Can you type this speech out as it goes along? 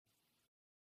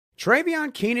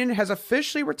Travion Keenan has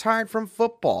officially retired from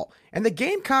football, and the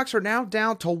Gamecocks are now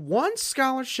down to one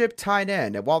scholarship tight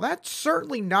end. And while that's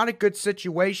certainly not a good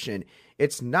situation,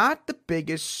 it's not the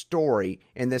biggest story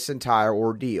in this entire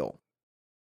ordeal.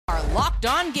 Our Locked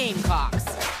On Gamecocks,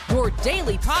 your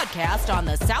daily podcast on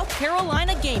the South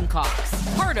Carolina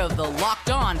Gamecocks, part of the Locked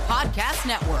On Podcast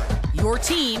Network, your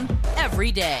team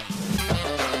every day.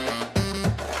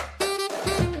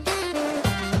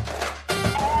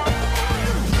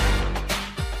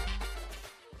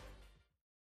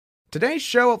 Today's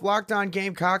show of Locked On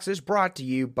Gamecocks is brought to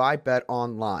you by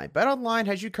BetOnline. BetOnline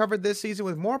has you covered this season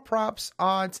with more props,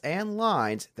 odds, and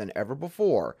lines than ever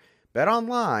before.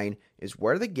 BetOnline is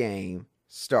where the game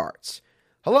starts.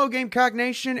 Hello, Gamecock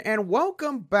Nation, and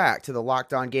welcome back to the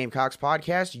Locked On Gamecocks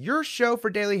podcast, your show for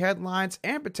daily headlines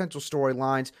and potential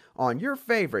storylines on your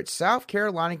favorite South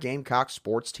Carolina Gamecock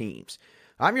sports teams.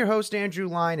 I'm your host, Andrew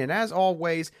Line, and as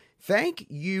always, thank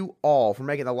you all for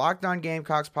making the Locked On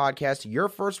Gamecocks podcast your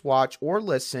first watch or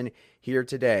listen here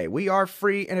today. We are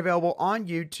free and available on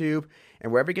YouTube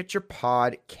and wherever you get your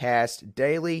podcast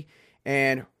daily.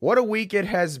 And what a week it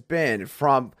has been,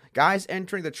 from guys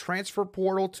entering the transfer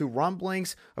portal to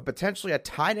rumblings of potentially a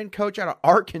tight end coach out of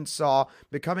Arkansas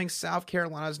becoming South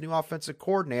Carolina's new offensive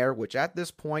coordinator, which at this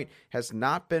point has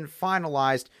not been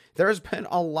finalized. There's been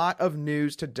a lot of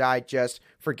news to digest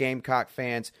for Gamecock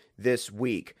fans this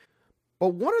week.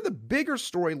 But one of the bigger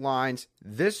storylines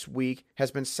this week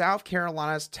has been South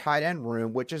Carolina's tight end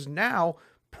room, which is now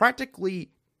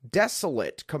practically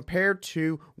desolate compared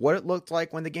to what it looked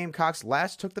like when the Gamecocks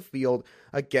last took the field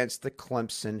against the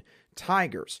Clemson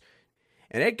Tigers.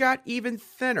 And it got even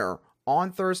thinner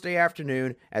on Thursday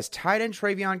afternoon as tight end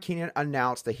Travion Keenan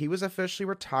announced that he was officially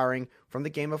retiring from the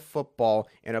game of football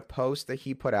in a post that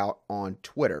he put out on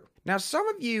Twitter. Now, some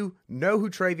of you know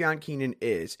who Travion Keenan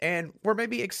is, and we're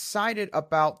maybe excited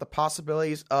about the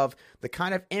possibilities of the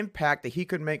kind of impact that he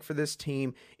could make for this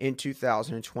team in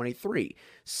 2023.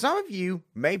 Some of you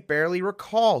may barely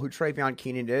recall who Travion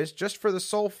Keenan is, just for the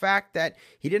sole fact that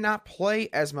he did not play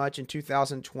as much in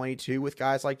 2022 with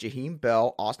guys like Jaheim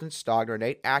Bell, Austin Stogner,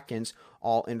 Nate Atkins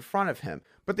all in front of him.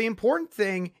 But the important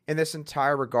thing in this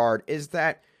entire regard is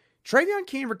that Travion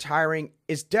Keenan retiring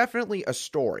is definitely a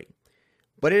story.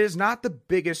 But it is not the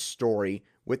biggest story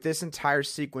with this entire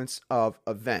sequence of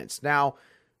events. Now,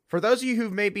 for those of you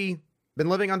who've maybe been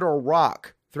living under a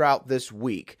rock throughout this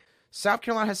week, South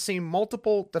Carolina has seen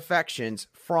multiple defections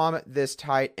from this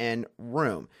tight end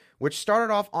room, which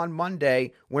started off on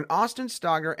Monday when Austin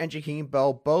Stogner and Jaheim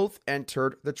Bell both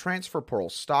entered the transfer portal.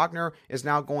 Stogner is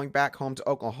now going back home to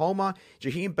Oklahoma.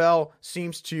 Jaheim Bell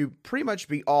seems to pretty much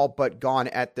be all but gone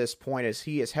at this point, as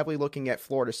he is heavily looking at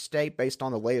Florida State based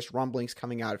on the latest rumblings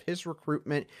coming out of his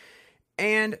recruitment.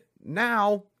 And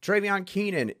now Travion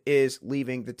Keenan is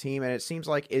leaving the team, and it seems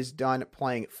like is done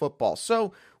playing football.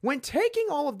 So when taking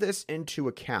all of this into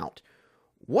account,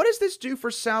 what does this do for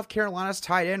South Carolina's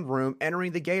tight end room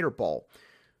entering the Gator Bowl?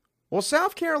 Well,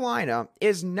 South Carolina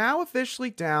is now officially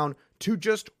down to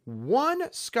just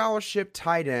one scholarship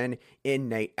tight end in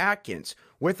Nate Atkins,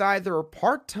 with either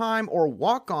part-time or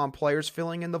walk-on players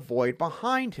filling in the void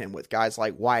behind him, with guys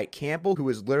like Wyatt Campbell, who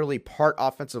is literally part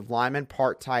offensive lineman,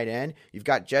 part tight end. You've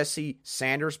got Jesse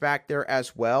Sanders back there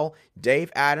as well,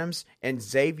 Dave Adams, and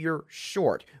Xavier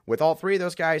Short, with all three of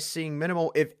those guys seeing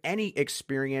minimal, if any,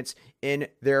 experience in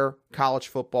their college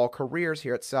football careers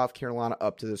here at South Carolina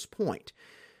up to this point.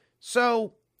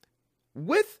 So,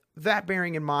 with that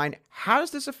bearing in mind, how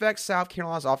does this affect South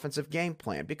Carolina's offensive game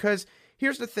plan? Because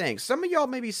here's the thing. Some of y'all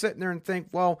may be sitting there and think,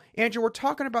 well, Andrew, we're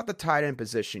talking about the tight end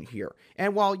position here.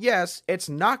 And while, yes, it's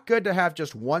not good to have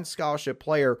just one scholarship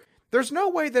player, there's no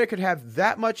way that it could have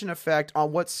that much an effect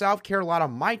on what South Carolina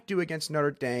might do against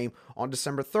Notre Dame on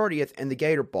December 30th in the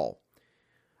Gator Bowl.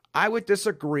 I would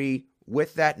disagree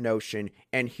with that notion,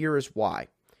 and here is why.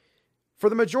 For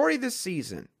the majority of this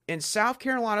season, in South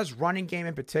Carolina's running game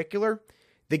in particular,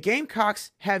 the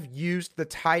Gamecocks have used the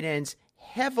tight ends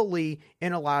heavily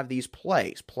in a lot of these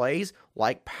plays. Plays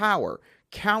like power,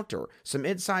 counter, some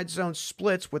inside zone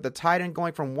splits with the tight end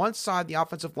going from one side of the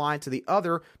offensive line to the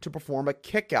other to perform a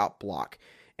kickout block.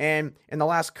 And in the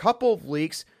last couple of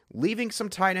weeks, leaving some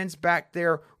tight ends back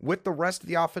there with the rest of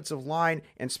the offensive line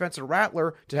and Spencer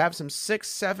Rattler to have some 6,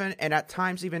 7, and at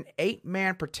times even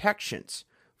 8-man protections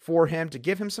for him to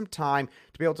give him some time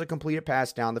to be able to complete a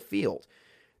pass down the field.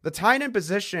 The tight end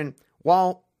position,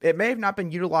 while it may have not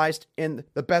been utilized in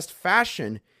the best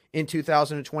fashion in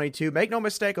 2022, make no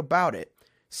mistake about it,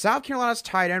 South Carolina's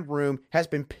tight end room has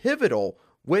been pivotal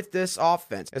with this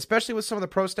offense, especially with some of the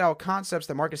pro-style concepts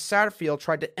that Marcus Satterfield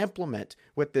tried to implement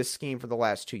with this scheme for the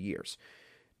last 2 years.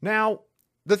 Now,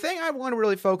 The thing I want to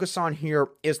really focus on here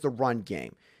is the run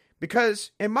game.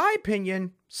 Because, in my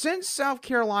opinion, since South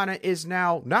Carolina is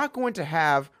now not going to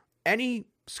have any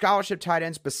scholarship tight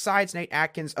ends besides Nate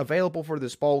Atkins available for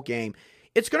this bowl game,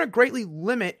 it's going to greatly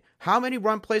limit how many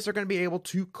run plays they're going to be able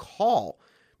to call.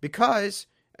 Because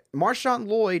Marshawn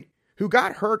Lloyd, who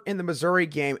got hurt in the Missouri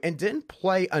game and didn't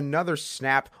play another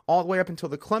snap all the way up until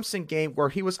the Clemson game, where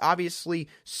he was obviously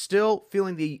still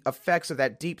feeling the effects of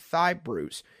that deep thigh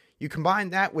bruise. You combine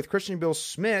that with Christian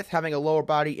Beal-Smith having a lower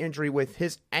body injury with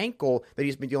his ankle that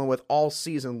he's been dealing with all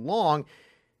season long,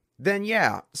 then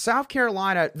yeah, South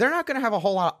Carolina, they're not going to have a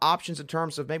whole lot of options in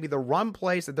terms of maybe the run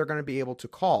plays that they're going to be able to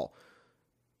call.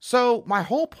 So my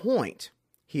whole point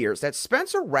here is that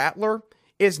Spencer Rattler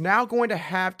is now going to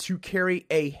have to carry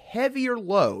a heavier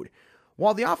load,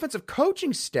 while the offensive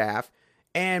coaching staff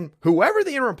and whoever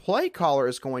the interim play caller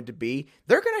is going to be,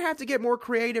 they're going to have to get more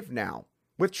creative now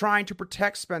with trying to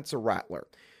protect Spencer Rattler,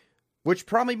 which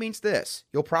probably means this.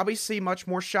 You'll probably see much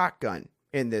more shotgun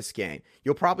in this game.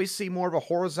 You'll probably see more of a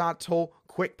horizontal,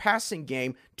 quick passing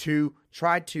game to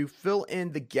try to fill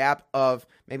in the gap of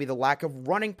maybe the lack of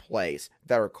running plays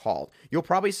that are called. You'll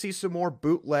probably see some more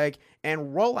bootleg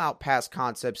and rollout pass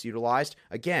concepts utilized,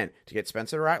 again, to get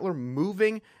Spencer Rattler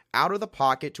moving out of the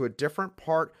pocket to a different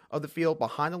part of the field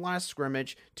behind the line of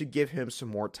scrimmage to give him some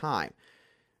more time.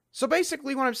 So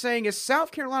basically what I'm saying is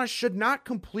South Carolina should not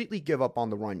completely give up on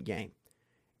the run game.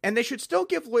 And they should still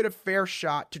give Lloyd a fair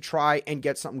shot to try and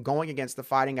get something going against the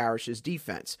Fighting Irish's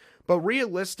defense. But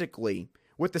realistically,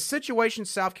 with the situation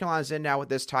South Carolina's in now with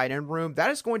this tight end room, that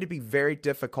is going to be very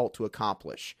difficult to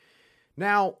accomplish.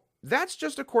 Now, that's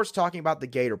just, of course, talking about the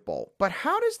Gator Bowl. But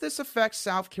how does this affect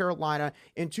South Carolina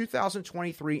in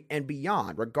 2023 and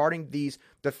beyond regarding these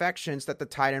defections that the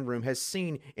tight end room has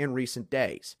seen in recent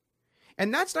days?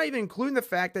 And that's not even including the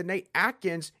fact that Nate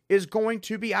Atkins is going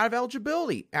to be out of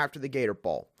eligibility after the Gator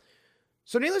Bowl.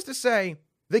 So needless to say,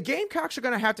 the Gamecocks are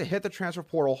going to have to hit the transfer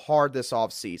portal hard this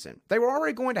offseason. They were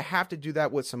already going to have to do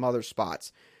that with some other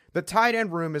spots. The tight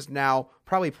end room is now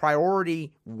probably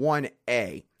priority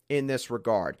 1A in this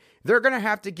regard. They're going to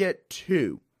have to get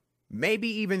 2, maybe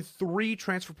even 3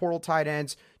 transfer portal tight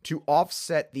ends to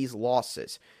offset these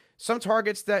losses. Some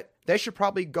targets that they should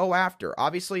probably go after.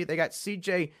 Obviously, they got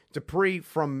C.J. Dupree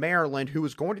from Maryland, who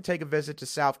is going to take a visit to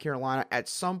South Carolina at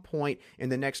some point in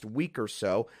the next week or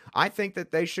so. I think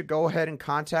that they should go ahead and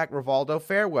contact Rivaldo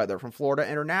Fairweather from Florida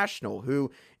International, who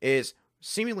is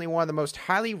seemingly one of the most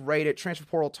highly rated transfer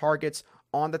portal targets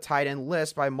on the tight end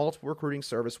list by multiple recruiting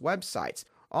service websites.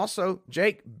 Also,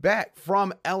 Jake Beck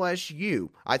from LSU.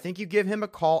 I think you give him a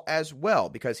call as well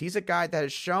because he's a guy that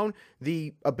has shown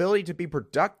the ability to be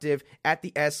productive at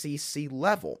the SEC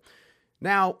level.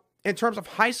 Now, in terms of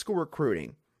high school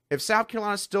recruiting, if South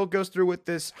Carolina still goes through with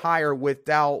this hire with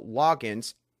Dowell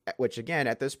Loggins, which again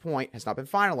at this point has not been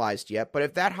finalized yet, but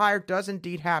if that hire does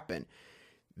indeed happen,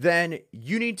 then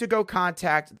you need to go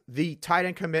contact the tight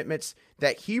end commitments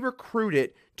that he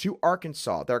recruited to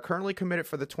Arkansas. They're currently committed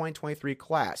for the 2023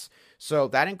 class. So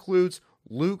that includes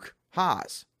Luke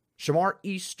Haas, Shamar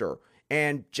Easter,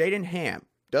 and Jaden Ham.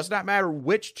 Does not matter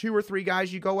which 2 or 3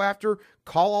 guys you go after,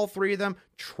 call all 3 of them,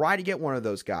 try to get one of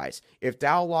those guys. If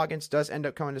Dowell Loggins does end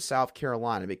up coming to South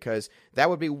Carolina, because that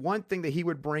would be one thing that he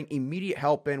would bring immediate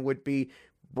help in, would be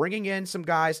bringing in some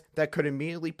guys that could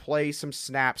immediately play some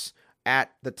snaps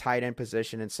at the tight end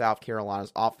position in South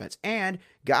Carolina's offense, and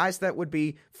guys that would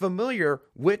be familiar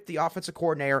with the offensive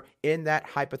coordinator in that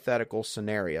hypothetical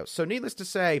scenario. So needless to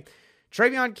say,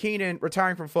 Travion Keenan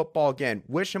retiring from football again,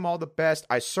 wish him all the best.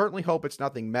 I certainly hope it's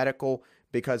nothing medical,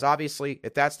 because obviously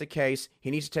if that's the case, he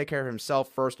needs to take care of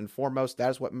himself first and foremost. That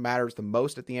is what matters the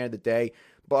most at the end of the day.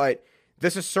 But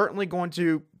this is certainly going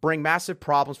to bring massive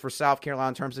problems for South Carolina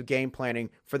in terms of game planning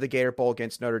for the Gator Bowl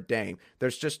against Notre Dame.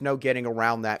 There's just no getting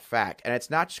around that fact. And it's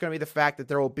not just going to be the fact that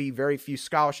there will be very few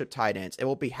scholarship tight ends. It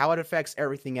will be how it affects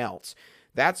everything else.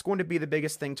 That's going to be the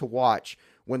biggest thing to watch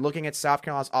when looking at South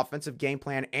Carolina's offensive game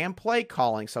plan and play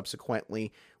calling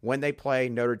subsequently when they play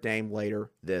Notre Dame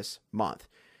later this month.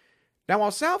 Now,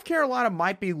 while South Carolina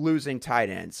might be losing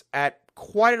tight ends at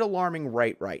quite an alarming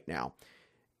rate right now,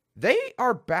 they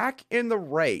are back in the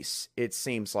race, it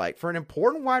seems like, for an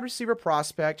important wide receiver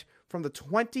prospect from the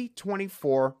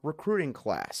 2024 recruiting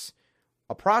class.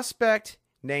 A prospect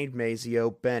named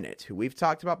Mazeo Bennett, who we've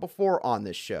talked about before on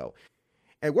this show.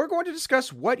 And we're going to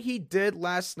discuss what he did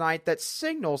last night that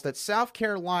signals that South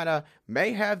Carolina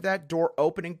may have that door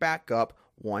opening back up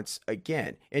once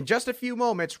again in just a few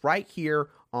moments right here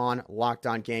on Locked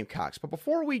On Gamecocks. But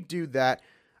before we do that,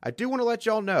 I do want to let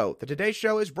y'all know that today's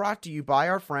show is brought to you by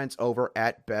our friends over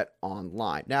at Bet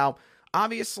Online. Now,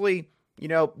 obviously,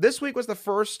 This week was the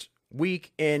first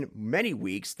week in many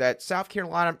weeks that South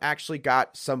Carolina actually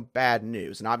got some bad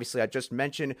news. And obviously, I just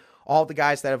mentioned all the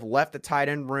guys that have left the tight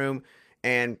end room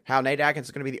and how Nate Atkins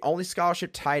is going to be the only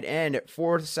scholarship tight end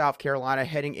for South Carolina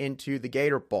heading into the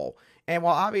Gator Bowl. And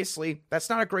while obviously that's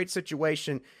not a great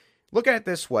situation, look at it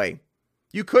this way.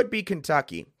 You could be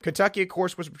Kentucky. Kentucky, of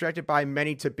course, was projected by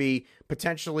many to be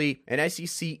potentially an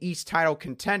SEC East title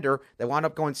contender. They wound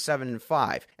up going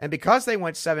 7-5. And because they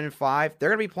went 7-5, they're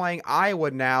going to be playing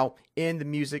Iowa now in the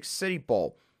Music City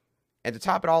Bowl. And to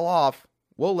top it all off,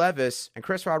 Will Levis and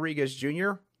Chris Rodriguez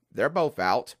Jr., they're both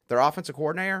out. Their offensive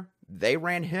coordinator, they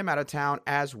ran him out of town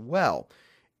as well.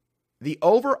 The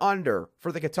over-under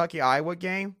for the Kentucky-Iowa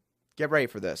game, get ready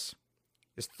for this,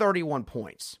 is 31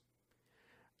 points.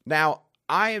 Now,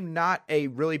 I am not a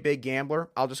really big gambler.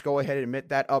 I'll just go ahead and admit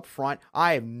that up front.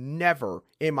 I have never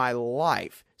in my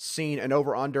life seen an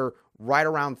over-under right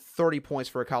around 30 points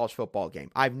for a college football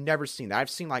game. I've never seen that. I've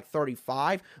seen like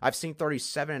 35. I've seen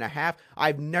 37.5.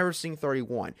 I've never seen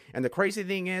 31. And the crazy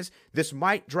thing is, this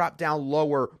might drop down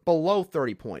lower below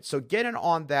 30 points. So get in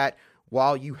on that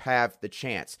while you have the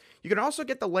chance. You can also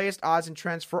get the latest odds and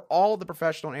trends for all of the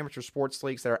professional and amateur sports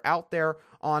leagues that are out there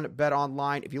on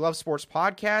BetOnline. If you love sports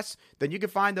podcasts, then you can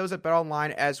find those at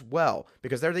BetOnline as well,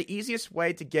 because they're the easiest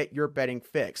way to get your betting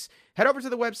fix. Head over to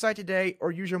the website today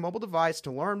or use your mobile device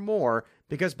to learn more,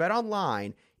 because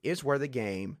BetOnline is where the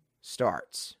game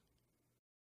starts.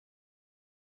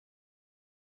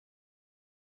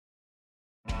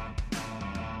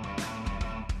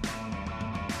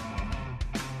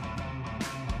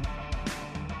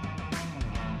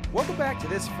 Welcome back to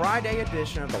this Friday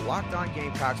edition of the Locked On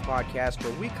Gamecocks podcast,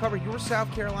 where we cover your South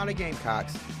Carolina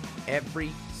Gamecocks every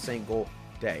single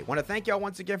day. I want to thank y'all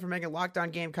once again for making Locked On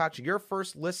Gamecocks your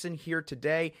first listen here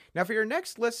today. Now, for your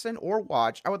next listen or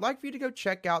watch, I would like for you to go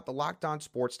check out the Locked On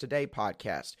Sports Today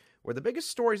podcast, where the biggest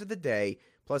stories of the day,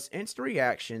 plus instant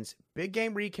reactions, big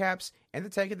game recaps, and the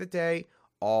take of the day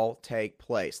all take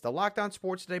place. The Locked On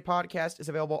Sports Today podcast is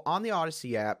available on the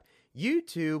Odyssey app,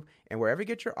 YouTube, and wherever you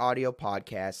get your audio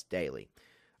podcasts daily.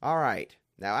 All right.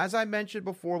 Now, as I mentioned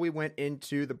before we went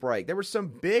into the break, there was some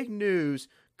big news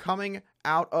coming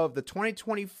out of the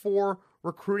 2024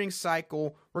 recruiting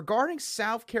cycle regarding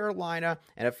South Carolina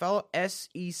and a fellow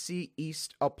SEC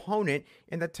East opponent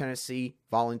in the Tennessee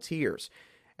Volunteers.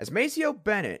 As Mazeo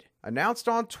Bennett announced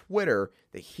on Twitter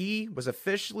that he was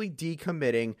officially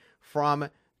decommitting from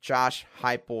Josh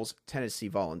Heupel's Tennessee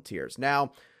Volunteers.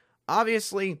 Now,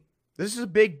 obviously, this is a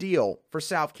big deal for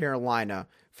South Carolina,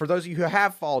 for those of you who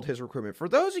have followed his recruitment. For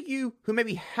those of you who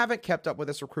maybe haven't kept up with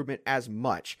this recruitment as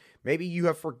much, maybe you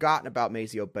have forgotten about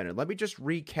Mazeo Bennett. Let me just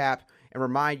recap and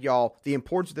remind y'all the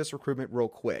importance of this recruitment real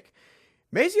quick.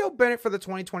 Mazeo Bennett for the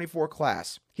 2024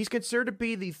 class, he's considered to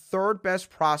be the third best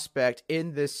prospect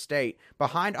in this state,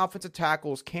 behind offensive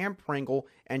tackles Cam Pringle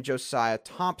and Josiah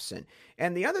Thompson.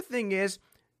 And the other thing is,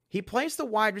 he plays the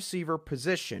wide receiver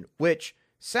position, which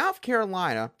South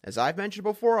Carolina, as I've mentioned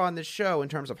before on this show, in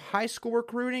terms of high school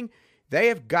recruiting, they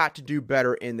have got to do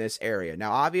better in this area.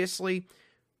 Now, obviously,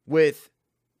 with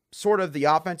sort of the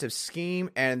offensive scheme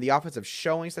and the offensive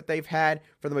showings that they've had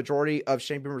for the majority of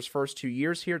Shane Beamer's first 2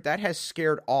 years here, that has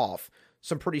scared off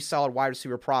some pretty solid wide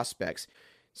receiver prospects.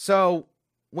 So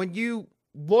when you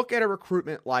look at a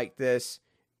recruitment like this,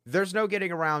 there's no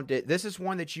getting around it. This is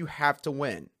one that you have to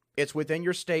win. It's within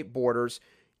your state borders.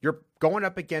 You're going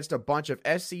up against a bunch of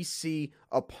SEC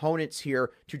opponents here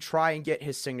to try and get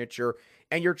his signature,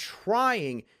 and you're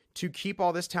trying to keep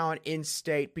all this talent in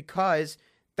state, because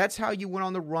that's how you went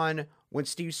on the run when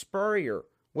Steve Spurrier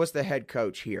was the head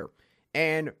coach here.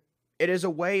 And it is a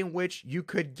way in which you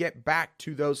could get back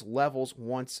to those levels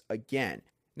once again.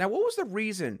 Now, what was the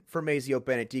reason for Mazeo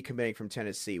Bennett decommitting from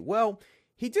Tennessee? Well,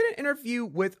 he did an interview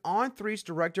with On3's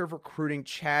director of recruiting,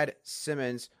 Chad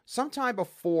Simmons, sometime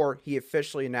before he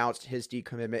officially announced his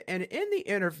decommitment. And in the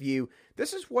interview,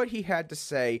 this is what he had to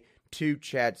say to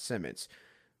Chad Simmons.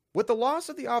 With the loss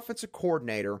of the offensive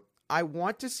coordinator, I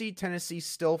want to see Tennessee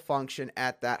still function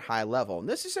at that high level. And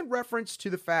this is in reference to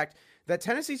the fact that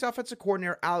Tennessee's offensive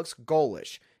coordinator, Alex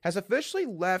Golesh, has officially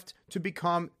left to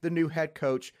become the new head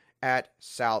coach at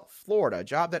South Florida, a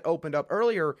job that opened up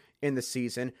earlier in the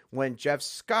season when Jeff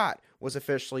Scott was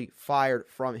officially fired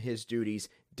from his duties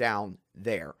down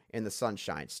there in the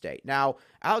Sunshine State. Now,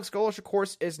 Alex Golesh, of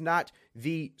course, is not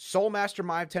the sole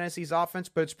mastermind of Tennessee's offense,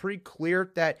 but it's pretty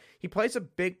clear that he plays a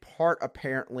big part,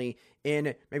 apparently,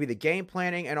 in maybe the game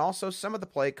planning and also some of the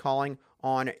play calling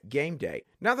on game day.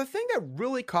 Now, the thing that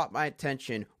really caught my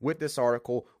attention with this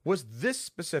article was this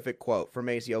specific quote from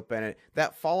Mazeo Bennett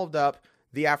that followed up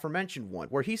the aforementioned one,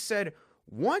 where he said,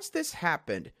 once this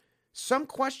happened, some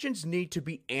questions need to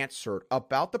be answered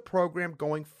about the program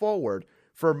going forward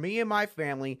for me and my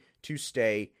family to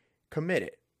stay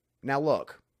committed. Now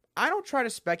look, I don't try to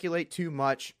speculate too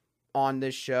much on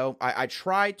this show. I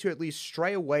try to at least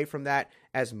stray away from that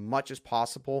as much as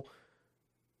possible.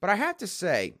 But I have to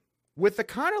say, with the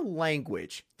kind of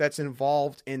language that's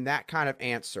involved in that kind of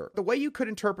answer, the way you could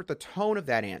interpret the tone of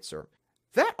that answer,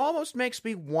 that almost makes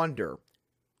me wonder,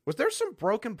 was there some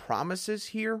broken promises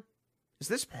here? Is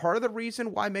this part of the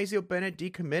reason why Mazeo Bennett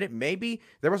decommitted? Maybe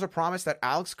there was a promise that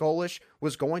Alex Golesh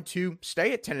was going to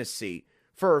stay at Tennessee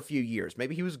for a few years.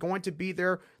 Maybe he was going to be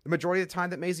there the majority of the time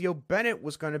that Mazeo Bennett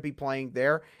was going to be playing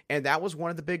there, and that was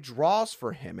one of the big draws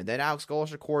for him. And then Alex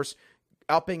Golesh, of course,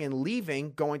 upping and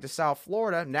leaving, going to South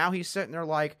Florida. Now he's sitting there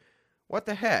like, what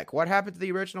the heck? What happened to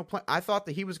the original plan? I thought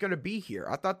that he was going to be here.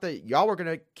 I thought that y'all were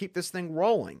going to keep this thing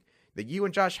rolling, that you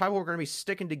and Josh Heupel were going to be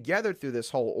sticking together through this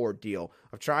whole ordeal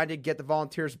of trying to get the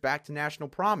Volunteers back to national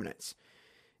prominence.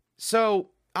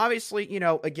 So, obviously,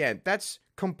 again, that's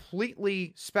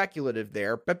completely speculative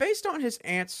there, but based on his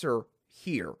answer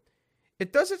here,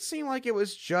 it doesn't seem like it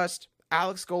was just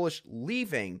Alex Golesh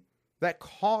leaving that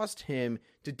caused him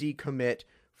to decommit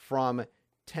from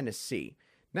Tennessee.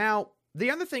 Now,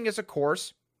 the other thing is, of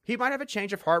course, he might have a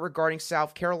change of heart regarding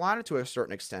South Carolina to a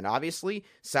certain extent. Obviously,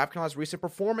 South Carolina's recent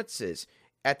performances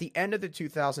at the end of the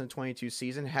 2022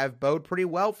 season have bode pretty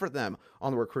well for them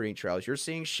on the recruiting trails. You're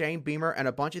seeing Shane Beamer and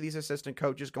a bunch of these assistant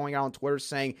coaches going out on Twitter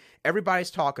saying, everybody's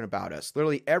talking about us.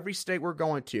 Literally every state we're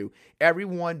going to,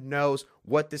 everyone knows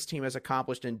what this team has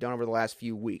accomplished and done over the last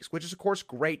few weeks, which is, of course,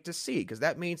 great to see because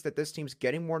that means that this team's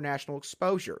getting more national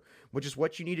exposure, which is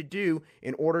what you need to do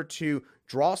in order to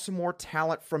draw some more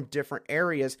talent from different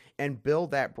areas and build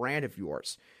that brand of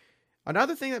yours.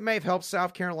 Another thing that may have helped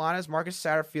South Carolina is Marcus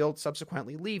Satterfield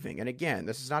subsequently leaving. And again,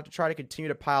 this is not to try to continue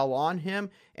to pile on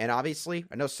him. And obviously,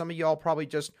 I know some of y'all probably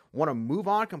just want to move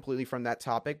on completely from that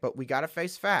topic, but we got to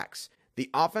face facts.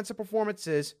 The offensive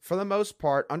performances, for the most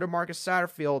part, under Marcus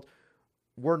Satterfield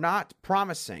were not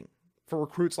promising for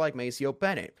recruits like Mazeo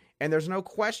Bennett. And there's no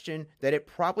question that it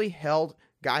probably held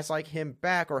guys like him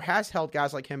back, or has held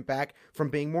guys like him back from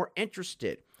being more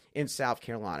interested in South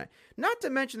Carolina. Not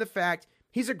to mention the fact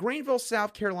he's a Greenville,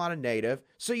 South Carolina native,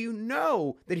 so you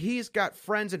know that he's got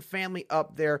friends and family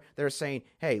up there that are saying,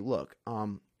 hey, look,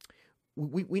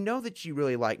 we know that you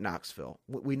really like Knoxville.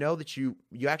 We know that you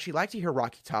actually like to hear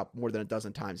Rocky Top more than a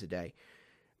dozen times a day.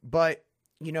 But,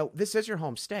 this is your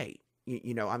home state.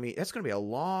 That's going to be a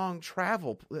long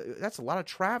travel. That's a lot of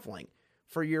traveling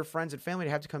for your friends and family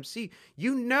to have to come see.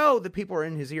 You know that people are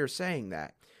in his ear saying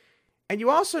that. And you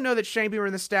also know that Shane Beamer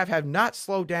and the staff have not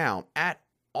slowed down at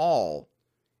all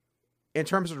in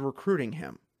terms of recruiting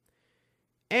him.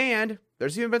 And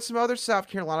there's even been some other South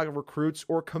Carolina recruits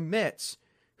or commits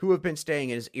who have been staying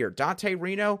in his ear. Dante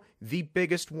Reno, the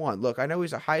biggest one. Look, I know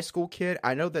he's a high school kid.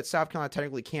 I know that South Carolina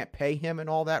technically can't pay him and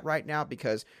all that right now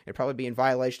because it'd probably be in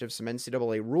violation of some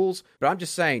NCAA rules. But I'm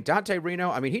just saying, Dante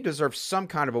Reno, he deserves some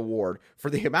kind of award for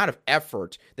the amount of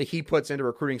effort that he puts into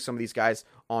recruiting some of these guys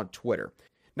on Twitter.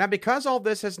 Now, because all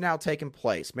this has now taken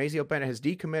place, Mazeo Bennett has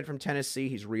decommitted from Tennessee.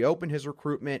 He's reopened his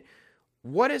recruitment.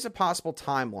 What is a possible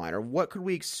timeline, or what could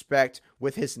we expect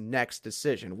with his next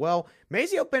decision? Well,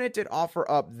 Mazeo Bennett did offer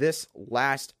up this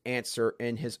last answer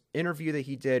in his interview that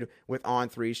he did with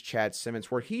On3's Chad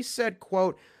Simmons, where he said,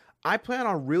 quote, I plan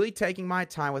on really taking my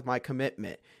time with my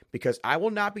commitment because I will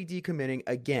not be decommitting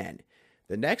again.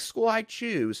 The next school I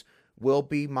choose will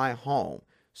be my home,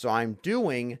 so I'm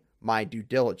doing my due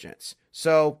diligence.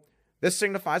 So this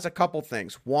signifies a couple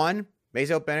things. One,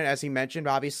 Mazeo Bennett, as he mentioned,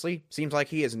 obviously, seems like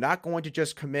he is not going to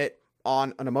just commit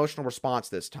on an emotional response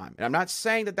this time. And I'm not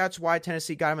saying that that's why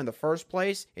Tennessee got him in the first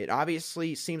place. It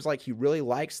obviously seems like he really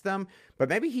likes them, but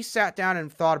maybe he sat down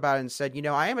and thought about it and said,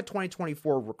 I am a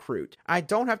 2024 recruit. I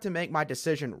don't have to make my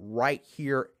decision right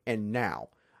here and now.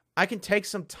 I can take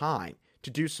some time to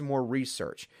do some more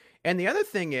research. And the other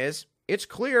thing is, it's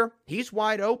clear he's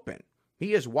wide open.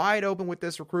 He is wide open with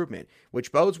this recruitment,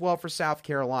 which bodes well for South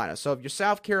Carolina. So if you're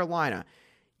South Carolina,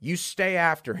 you stay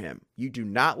after him. You do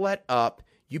not let up.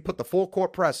 You put the full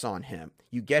court press on him.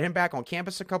 You get him back on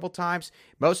campus a couple times.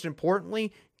 Most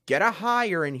importantly, get a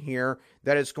hire in here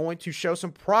that is going to show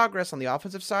some progress on the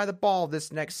offensive side of the ball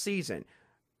this next season.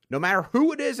 No matter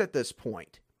who it is at this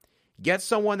point, get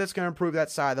someone that's going to improve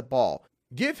that side of the ball.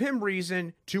 Give him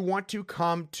reason to want to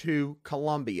come to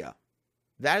Columbia.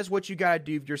 That is what you got to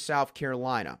do if you're South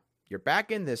Carolina. You're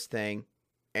back in this thing,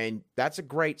 and that's a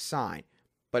great sign,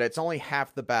 but it's only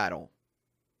half the battle.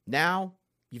 Now,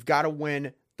 you've got to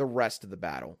win the rest of the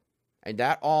battle, and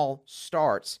that all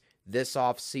starts this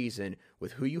offseason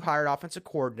with who you hired offensive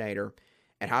coordinator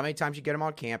and how many times you get him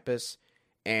on campus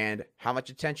and how much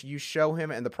attention you show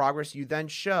him and the progress you then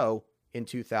show in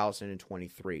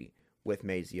 2023 with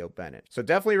Mazeo Bennett. So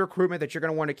definitely a recruitment that you're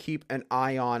going to want to keep an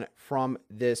eye on from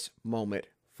this moment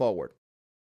forward.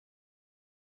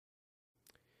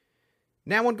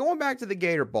 Now, when going back to the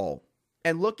Gator Bowl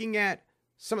and looking at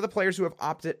some of the players who have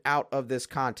opted out of this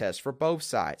contest for both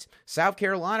sides, South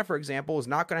Carolina, for example, is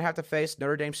not going to have to face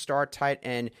Notre Dame star tight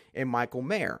end in Michael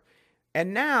Mayer.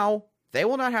 And now they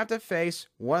will not have to face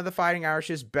one of the Fighting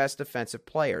Irish's best defensive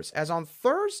players, as on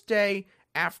Thursday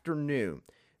afternoon,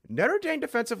 Notre Dame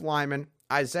defensive lineman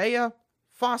Isaiah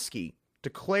Foskey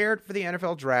declared for the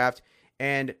NFL draft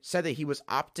and said that he was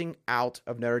opting out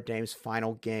of Notre Dame's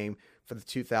final game for the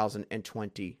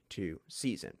 2022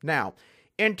 season. Now,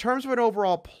 in terms of an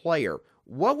overall player,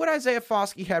 what would Isaiah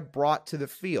Foskey have brought to the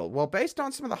field? Well, based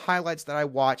on some of the highlights that I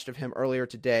watched of him earlier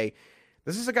today,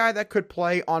 this is a guy that could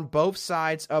play on both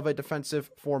sides of a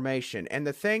defensive formation. And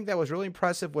the thing that was really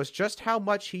impressive was just how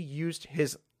much he used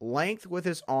his length with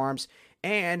his arms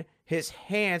and his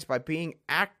hands by being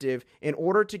active in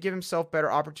order to give himself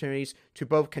better opportunities to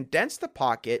both condense the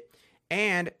pocket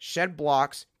and shed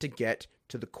blocks to get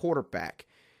to the quarterback.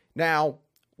 Now,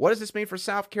 what does this mean for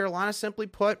South Carolina? Simply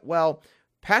put, well,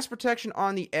 pass protection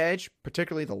on the edge,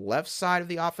 particularly the left side of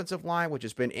the offensive line, which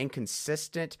has been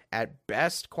inconsistent at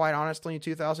best, quite honestly, in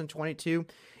 2022,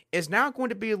 is now going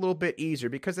to be a little bit easier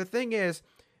because the thing is,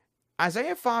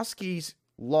 Isaiah Foskey's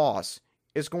loss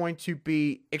is going to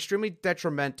be extremely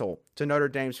detrimental to Notre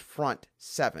Dame's front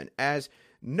seven, as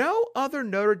no other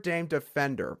Notre Dame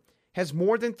defender has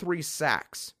more than 3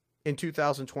 sacks in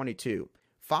 2022.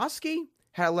 Foskey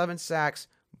had 11 sacks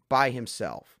by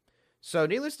himself. So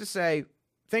needless to say,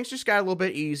 things just got a little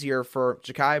bit easier for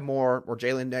Ja'Kai Moore or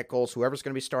Jalen Nichols, whoever's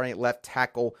going to be starting at left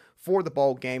tackle for the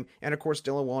bowl game, and of course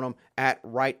Dylan Wonnum at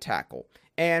right tackle.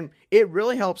 And it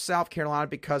really helps South Carolina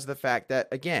because of the fact that,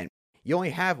 again, you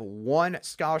only have one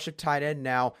scholarship tight end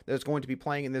now that's going to be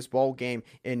playing in this bowl game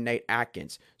in Nate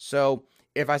Atkins. So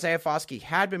if Isaiah Foskey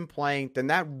had been playing, then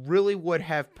that really would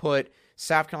have put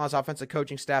South Carolina's offensive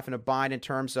coaching staff in a bind in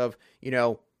terms of,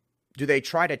 do they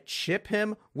try to chip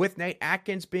him with Nate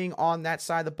Atkins being on that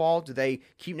side of the ball? Do they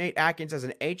keep Nate Atkins as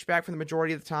an H-back for the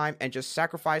majority of the time and just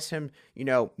sacrifice him,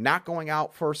 not going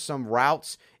out for some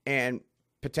routes and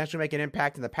potentially make an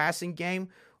impact in the passing game?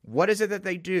 What is it that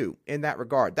they do in that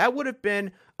regard? That would have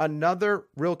been another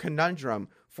real conundrum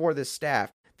for this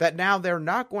staff that now they're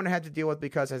not going to have to deal with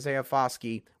because Isaiah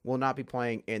Foskey will not be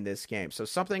playing in this game. So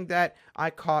something that I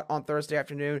caught on Thursday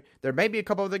afternoon, there may be a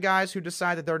couple of the guys who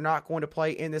decide that they're not going to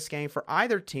play in this game for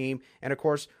either team. And of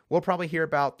course, we'll probably hear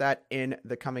about that in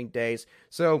the coming days.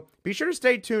 So be sure to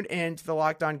stay tuned in to the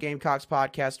Locked On Gamecocks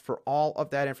podcast for all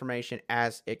of that information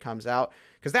as it comes out,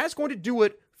 because that's going to do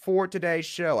it for today's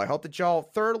show. I hope that y'all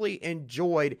thoroughly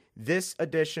enjoyed this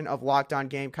edition of Locked On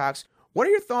Gamecocks. What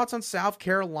are your thoughts on South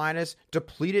Carolina's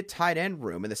depleted tight end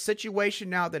room and the situation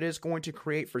now that is going to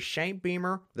create for Shane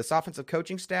Beamer, this offensive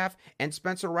coaching staff, and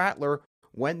Spencer Rattler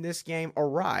when this game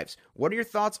arrives? What are your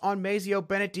thoughts on Mazeo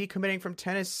Bennett decommitting from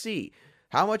Tennessee?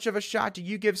 How much of a shot do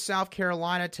you give South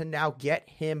Carolina to now get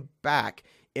him back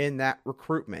in that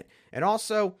recruitment? And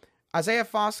also, Isaiah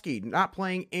Foskey not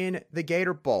playing in the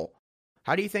Gator Bowl.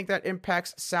 How do you think that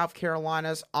impacts South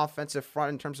Carolina's offensive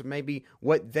front in terms of maybe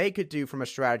what they could do from a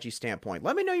strategy standpoint?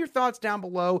 Let me know your thoughts down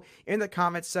below in the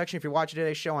comments section if you're watching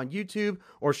today's show on YouTube,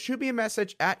 or shoot me a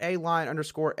message at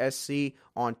 @aline_SC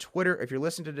on Twitter if you're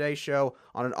listening to today's show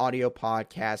on an audio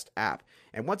podcast app.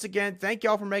 And once again, thank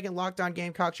y'all for making Locked On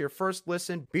Gamecocks your first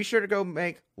listen. Be sure to go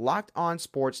make Locked On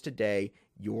Sports Today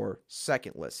your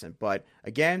second listen. But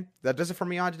again, that does it for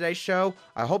me on today's show.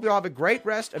 I hope y'all have a great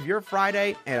rest of your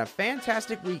Friday and a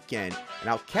fantastic weekend. And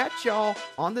I'll catch y'all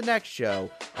on the next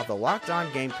show of the Locked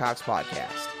On Gamecocks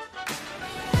podcast.